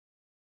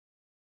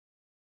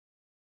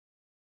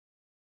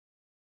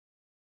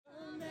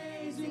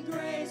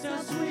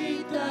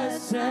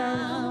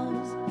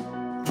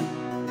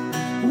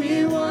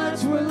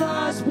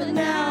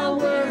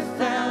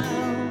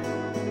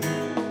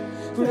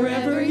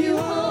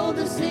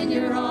close in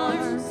your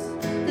arms,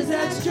 'cause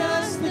that's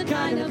just the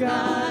kind of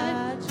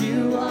God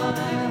you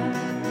are.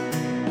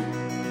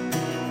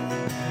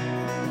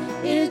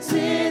 It's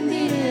in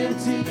the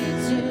empty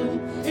tomb,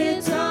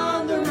 it's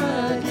on the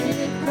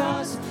rugged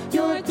cross.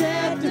 Your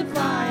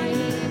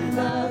death-defying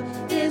love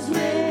is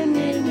written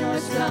in your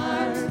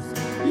stars.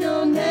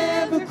 You'll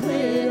never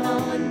quit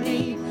on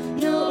me,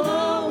 you'll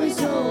always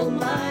hold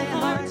my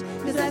heart,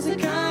 'cause that's the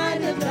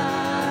kind of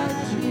God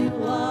you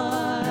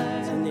are.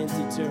 It's in the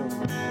empty tomb.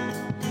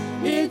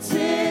 It's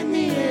in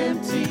the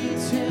empty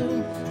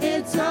tomb,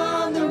 it's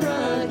on the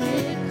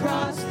rugged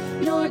cross.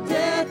 Your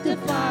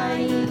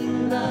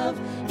death-defying love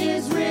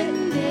is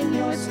written in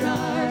your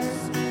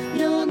scars.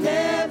 You'll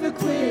never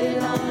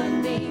quit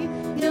on me,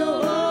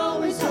 you'll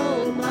always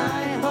hold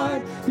my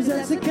heart, 'cause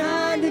that's the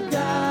kind of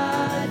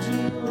God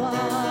you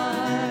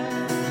are.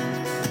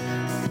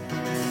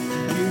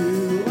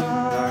 You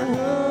are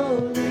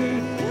holy,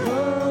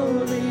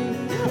 holy,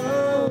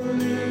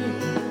 holy,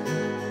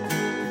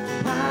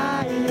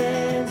 high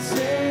and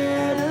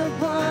set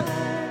apart.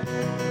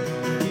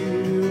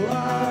 You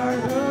are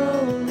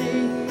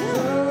holy,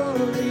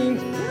 holy,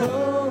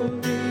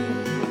 holy.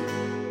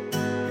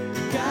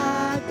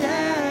 God,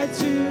 that's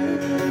who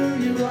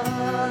you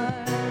are.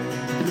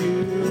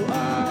 You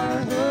are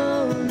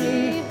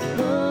holy,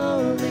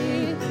 holy,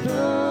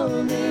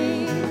 holy,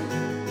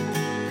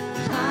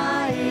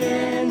 high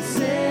and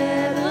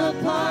set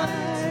apart.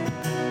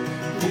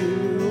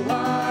 You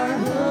are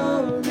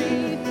holy,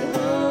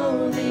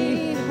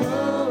 holy,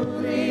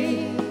 holy.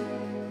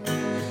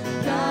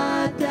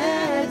 God,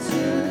 that's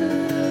who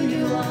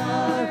you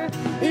are.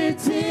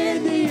 It's in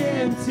the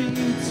empty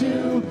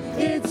tomb,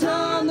 it's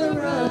on the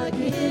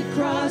rugged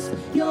cross.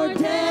 Your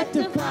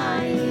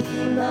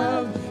death-defying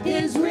love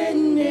is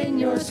written in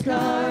your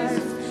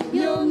scars.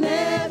 You'll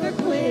never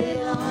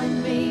quit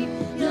on me,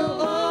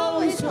 you'll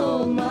always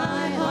hold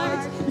my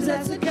heart, 'cause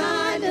that's the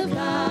kind of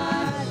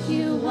God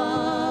you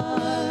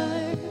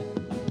are.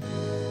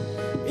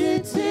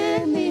 It's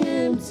in the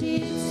empty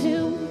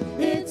tomb,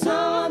 it's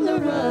on the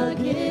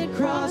rugged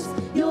cross.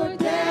 Your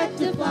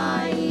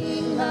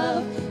death-defying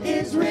love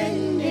is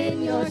written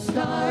in your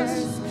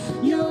scars.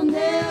 You'll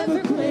never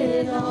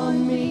quit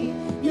on me,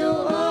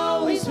 you'll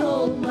always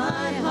hold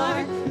my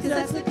heart, 'cause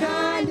that's the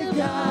kind of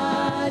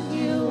God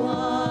you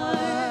are.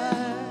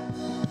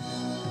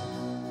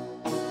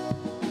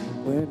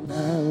 When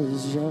I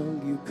was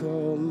young, you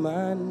called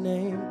my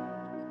name.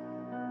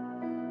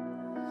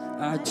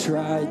 I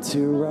tried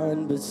to run,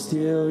 but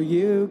still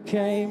you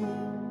came.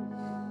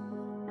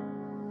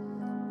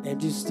 And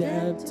you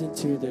stepped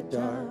into the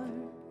dark,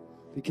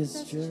 because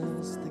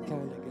just the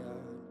kind of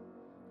God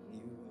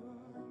you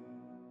are.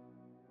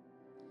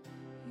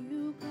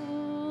 You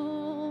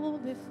go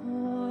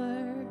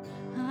before,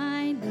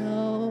 I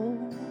know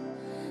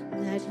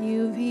that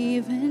you've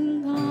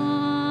even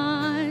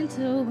gone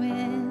to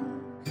win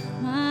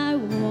my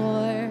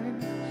war.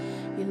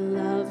 Your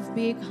love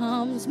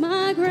becomes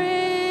my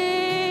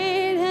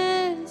greatest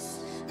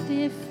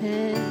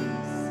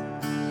defense.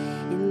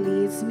 It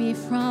leads me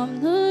from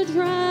the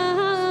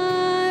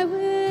dry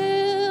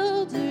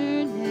wilderness,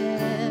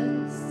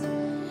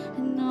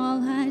 and all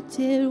I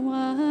did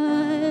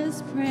was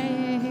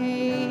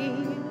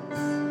praise.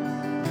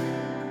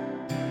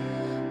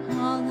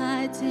 All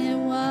I did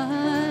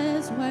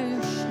was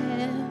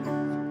worship.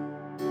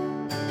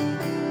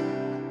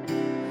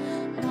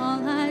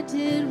 All I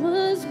did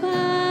was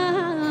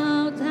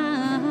bow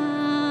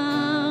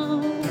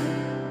down.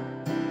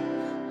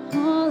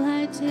 All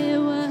I did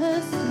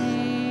was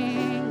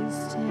sing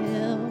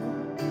still.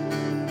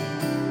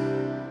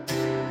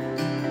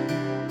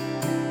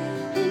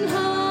 And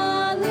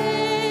hallelujah,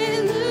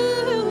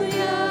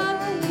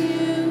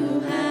 you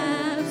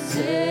have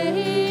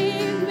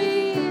saved me.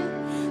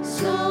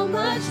 So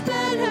much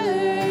better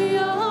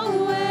your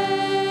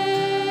way.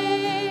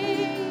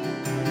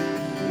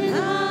 And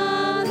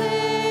hallelujah,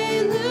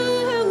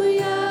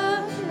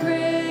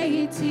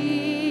 great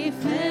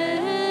defender.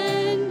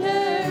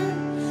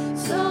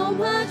 So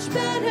much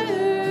better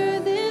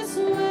this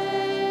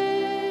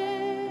way.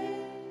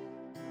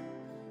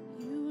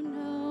 You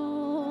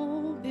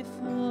know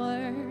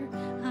before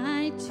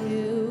I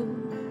do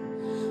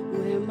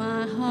where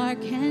my heart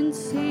can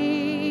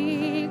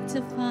seek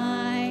to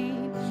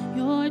find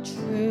your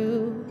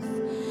truth.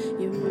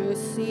 Your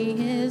mercy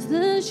is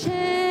the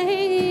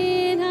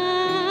shade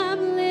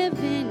I'm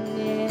living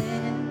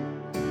in.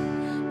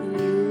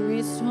 You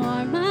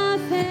restore my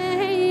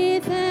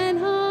faith and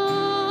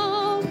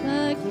hope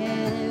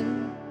again.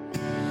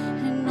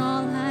 And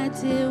all I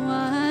did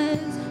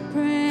was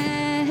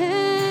praise.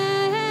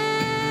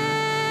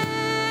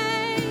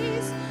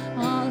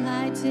 All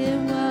I did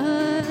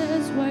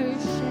was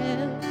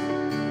worship.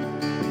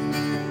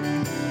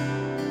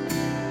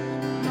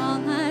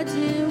 All I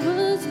did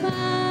was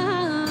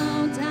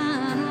bow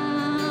down.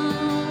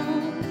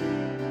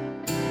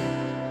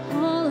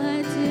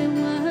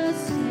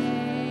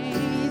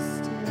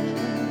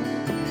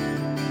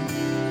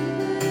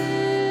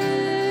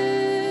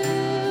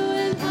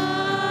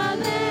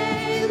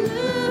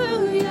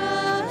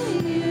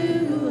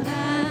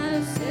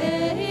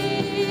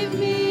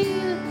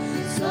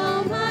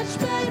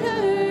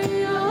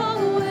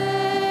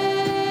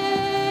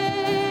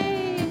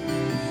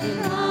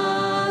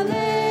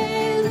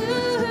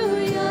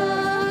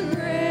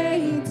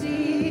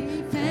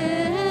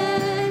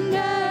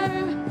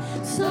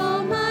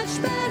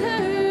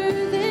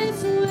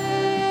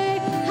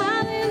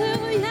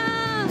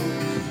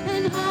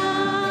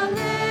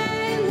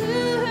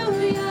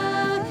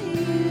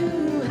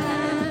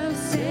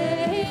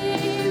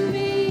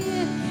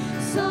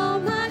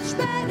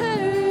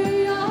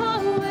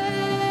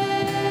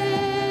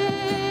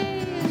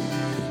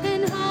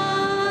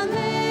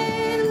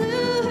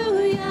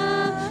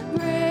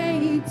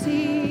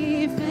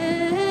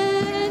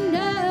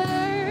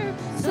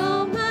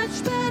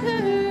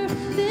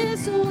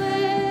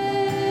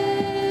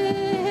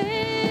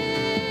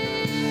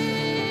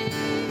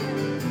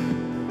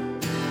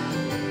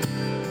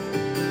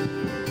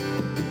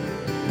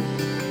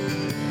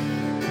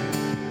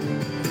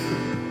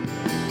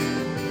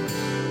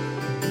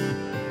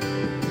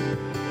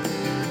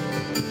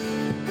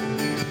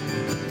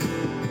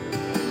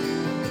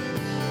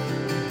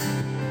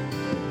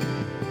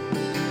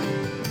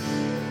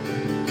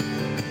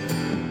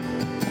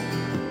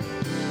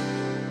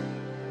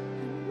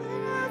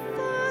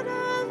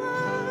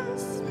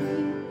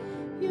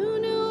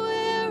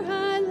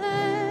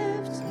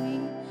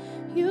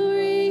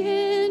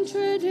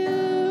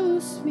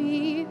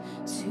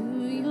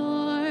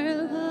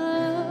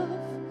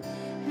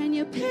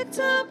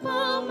 up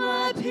all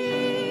my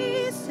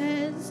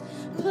pieces,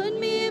 put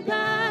me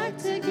back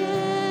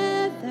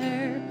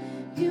together.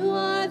 You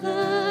are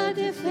the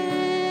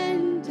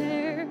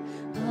defender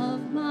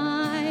of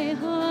my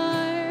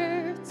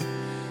heart.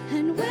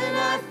 And when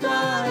I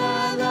thought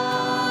I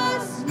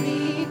lost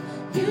me,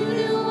 you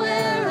knew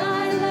where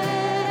I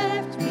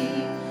left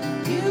me.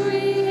 You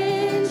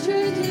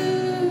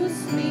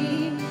reintroduced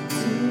me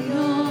to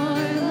your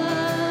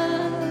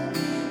love.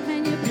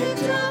 And you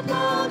picked up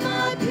all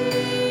my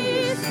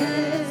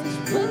pieces,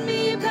 put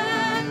me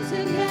back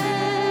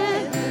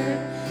together.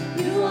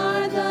 You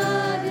are the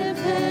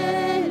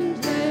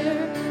defender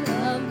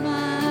of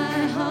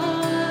my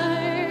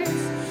heart.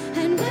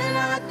 And when I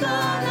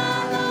thought I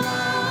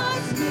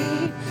lost me,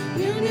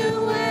 you knew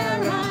where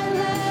I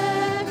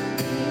left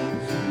me.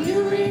 You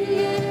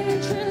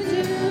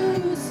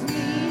reintroduced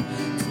me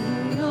to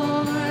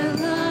your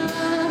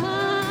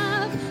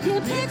love. You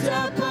picked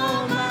up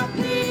all my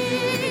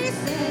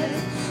pieces,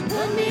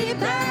 put me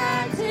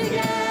back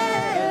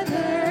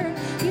together.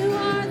 You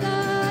are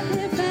the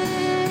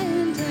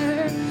defender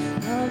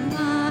of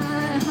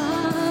my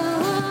heart.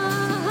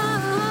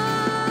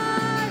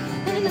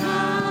 And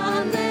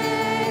hallelujah,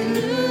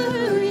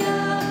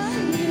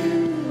 you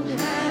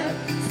have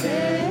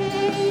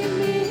saved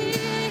me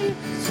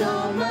so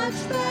much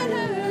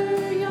better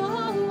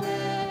your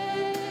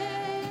way.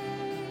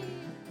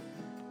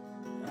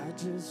 I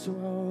just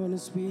want to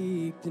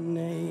speak the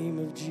name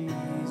of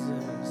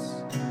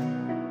Jesus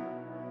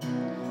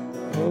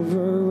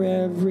over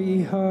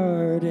every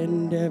heart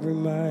and every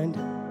mind.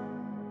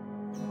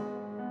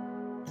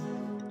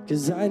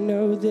 'Cause I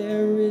know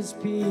there is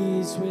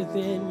peace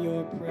within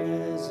your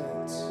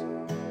presence.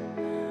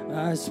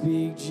 I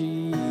speak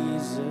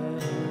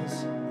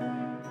Jesus.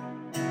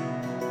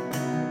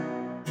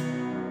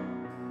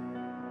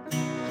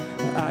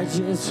 I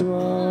just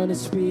want to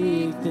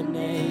speak the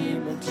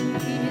name of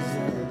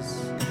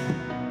Jesus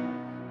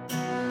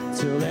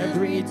till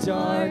every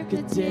dark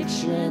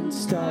addiction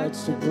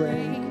starts to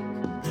break,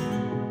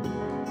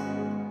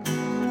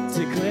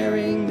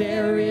 declaring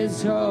there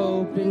is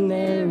hope and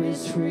there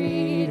is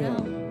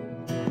freedom.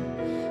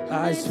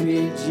 I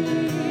speak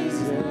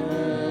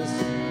Jesus.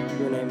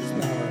 Your name is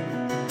power.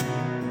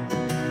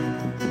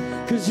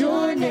 'Cause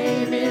your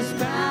name is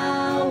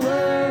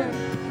power.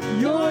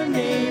 Your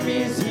name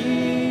is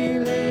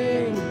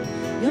healing.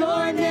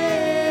 Your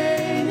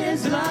name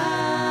is life.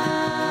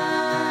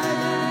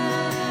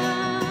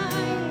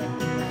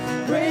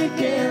 Break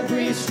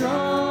every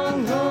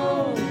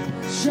stronghold.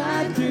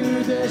 Shine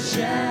through the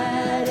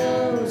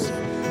shadows.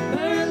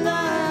 Burn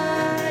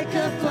like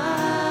a fire.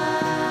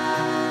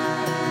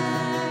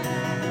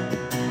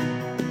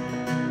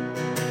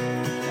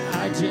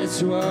 I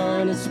just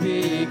want to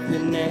speak the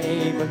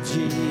name of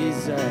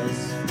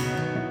Jesus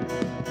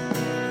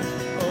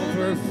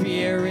over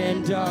fear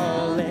and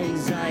all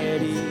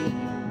anxiety,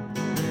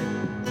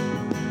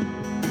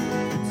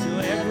 till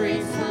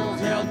every soul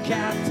held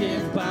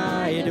captive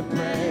by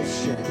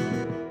depression.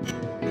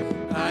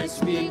 I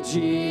speak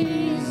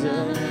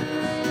Jesus.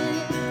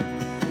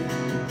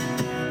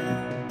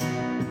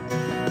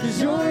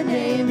 'Cause your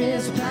name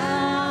is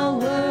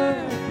power.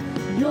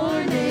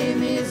 Your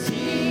name is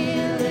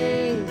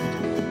healing.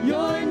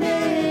 Your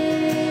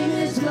name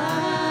is life.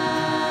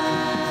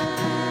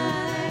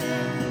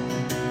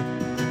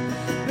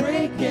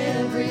 Break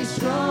every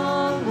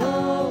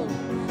stronghold.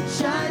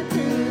 Shine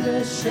through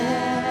the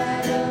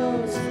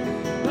shadows.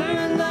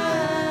 Burn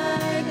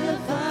like a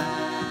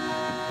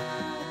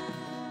fire.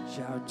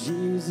 Shout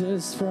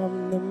Jesus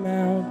from the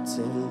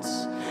mountains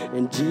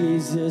and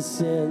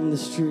Jesus in the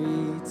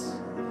streets.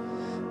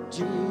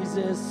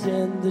 Jesus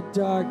in the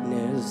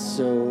darkness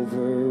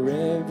over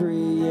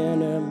every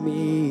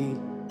enemy.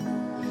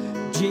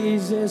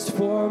 Jesus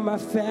for my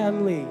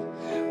family.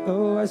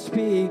 Oh, I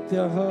speak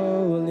the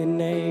holy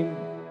name,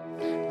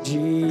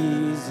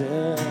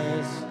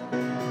 Jesus.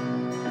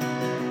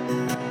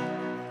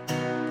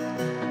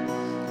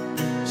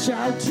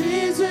 Shout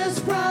Jesus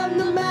from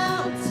the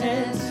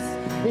mountains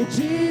and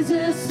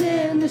Jesus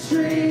in the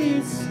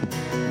streets.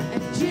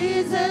 And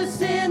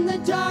Jesus in the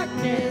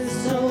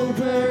darkness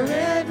over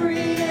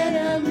every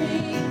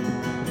enemy.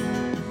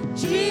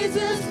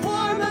 Jesus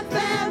for my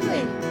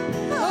family.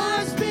 Oh,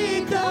 I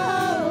speak the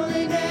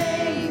holy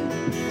name,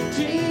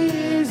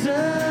 Jesus.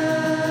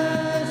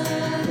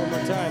 One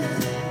more time,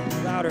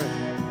 louder.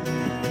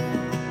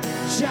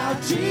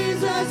 Shout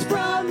Jesus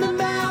from the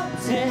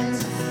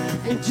mountains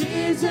and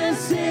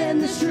Jesus in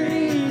the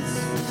streets.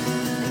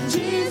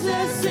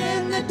 Jesus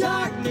in the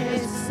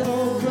darkness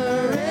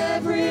over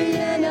every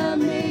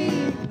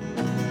enemy.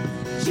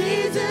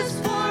 Jesus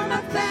for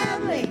my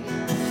family.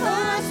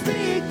 Oh, I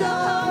speak the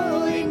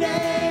holy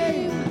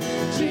name,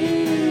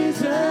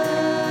 Jesus.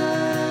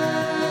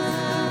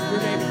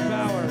 Your name is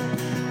power.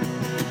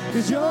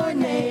 'Cause your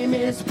name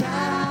is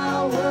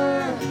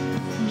power.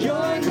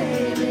 Your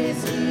name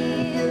is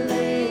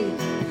healing.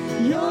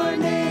 Your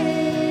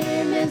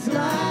name is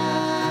life.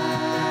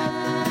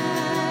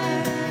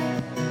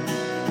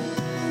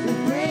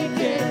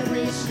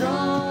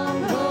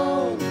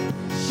 Stronghold,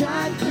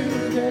 shine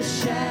the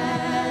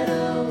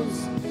shadows,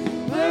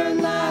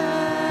 burn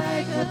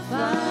like a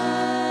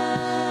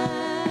fire.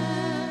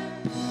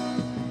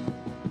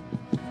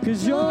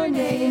 'Cause your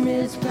name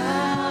is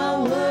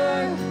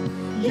power,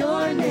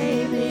 your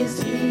name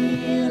is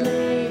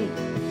healing,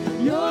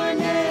 your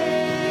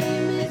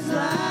name is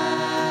life.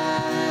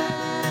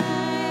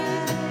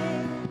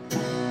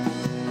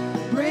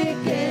 Break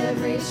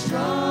every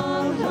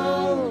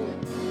stronghold,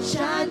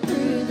 shine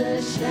through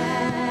the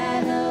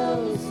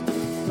shadows,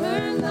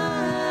 burn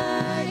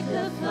like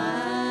a fire.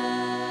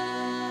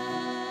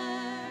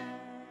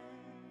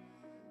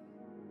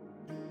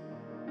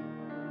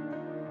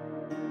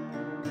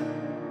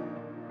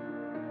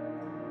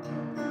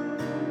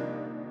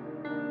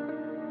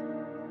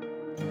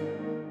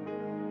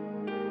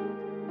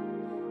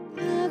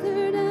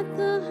 Gathered at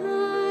the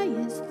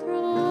highest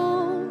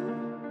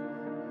throne,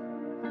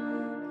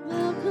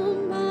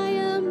 welcomed by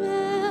a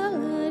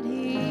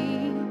melody,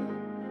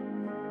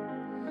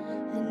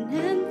 an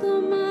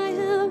anthem I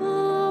have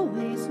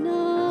always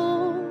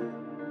known,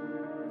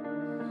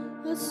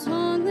 a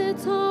song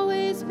that's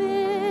always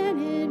been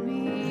in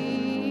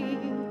me.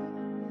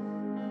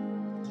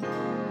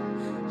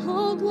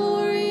 All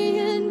glory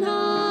and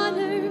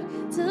honor,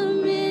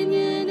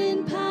 dominion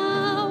and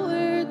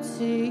power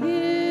to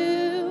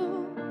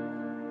you.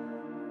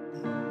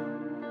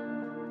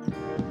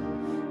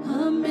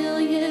 A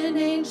million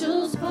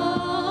angels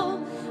fall,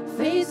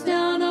 face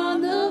down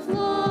on the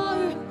floor,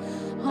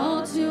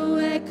 all to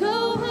echo,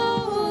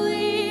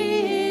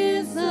 holy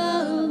is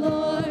the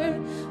Lord.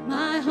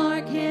 My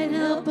heart can't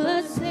help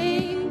but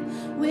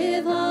sing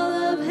with all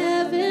of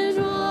heaven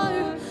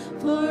roar,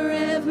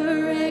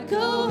 forever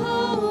echo,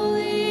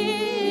 holy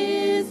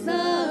is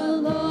the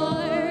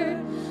Lord.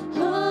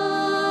 Oh,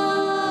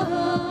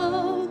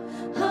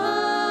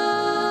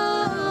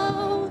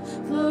 oh,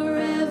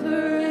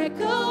 forever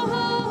echo,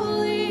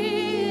 holy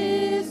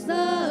is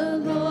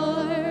the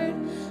Lord.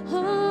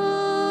 Oh,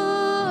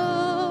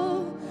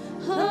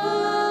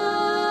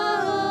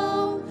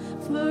 oh,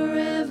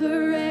 forever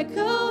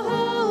echo,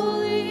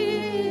 holy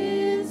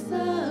is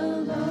the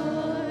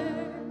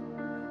Lord.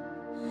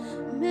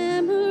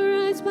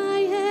 Memorized by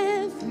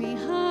every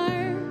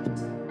heart,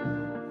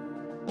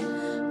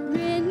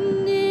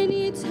 written in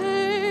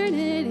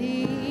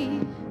eternity,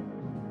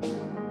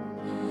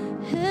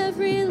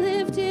 every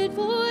lifted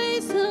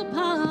voice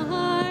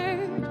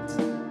apart,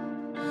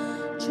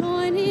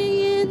 joining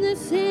in the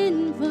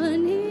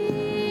symphony.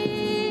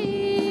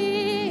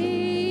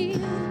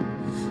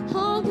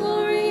 All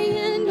glory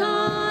and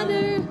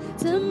honor,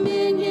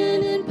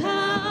 dominion and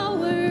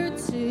power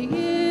to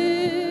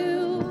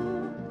you.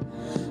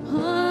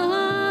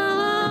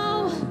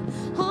 Oh,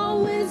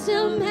 all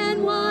wisdom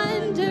and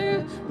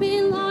wonder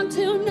belong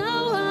to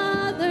no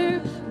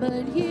other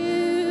but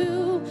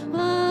you.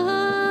 Oh,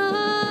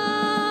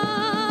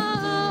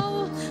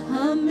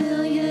 a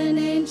million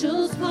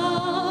angels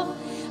fall,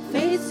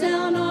 face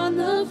down on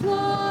the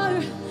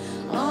floor,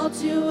 all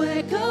to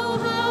echo,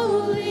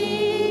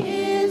 holy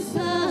is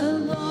the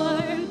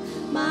Lord.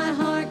 My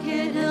heart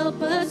can't help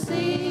but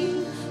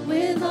sing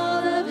with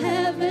all of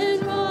heaven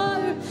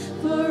roar,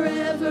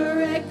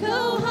 forever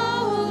echo,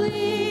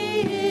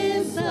 holy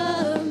is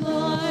the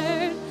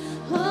Lord.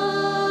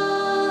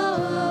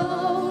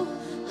 Oh,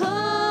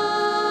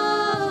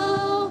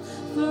 oh,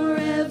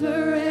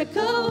 forever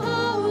echo,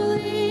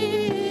 holy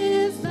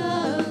is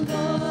the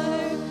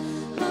Lord.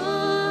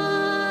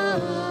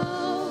 Oh,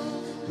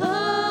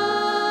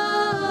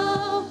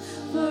 oh,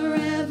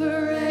 forever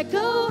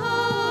echo, holy.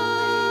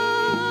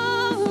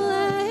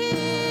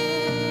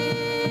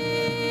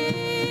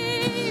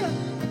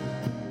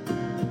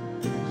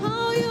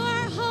 Oh, you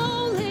are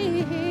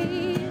holy,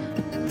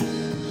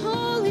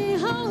 holy,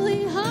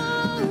 holy,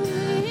 holy.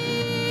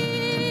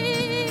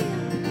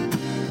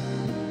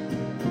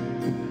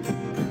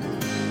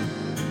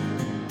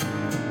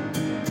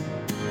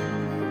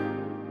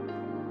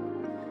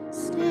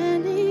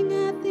 Standing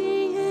at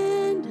the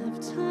end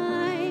of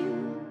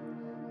time,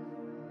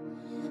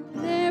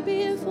 there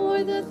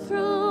before the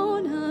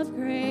throne of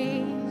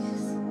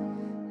grace,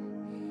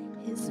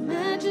 His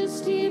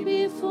majesty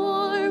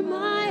before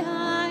my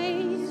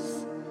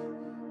eyes,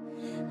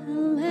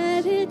 and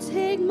let it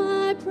take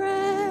my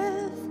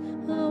breath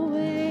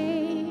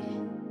away.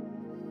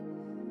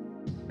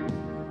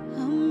 A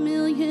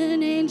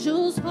million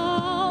angels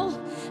fall,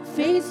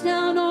 face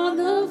down on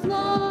the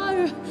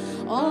floor,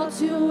 all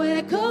to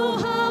echo,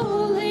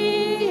 holy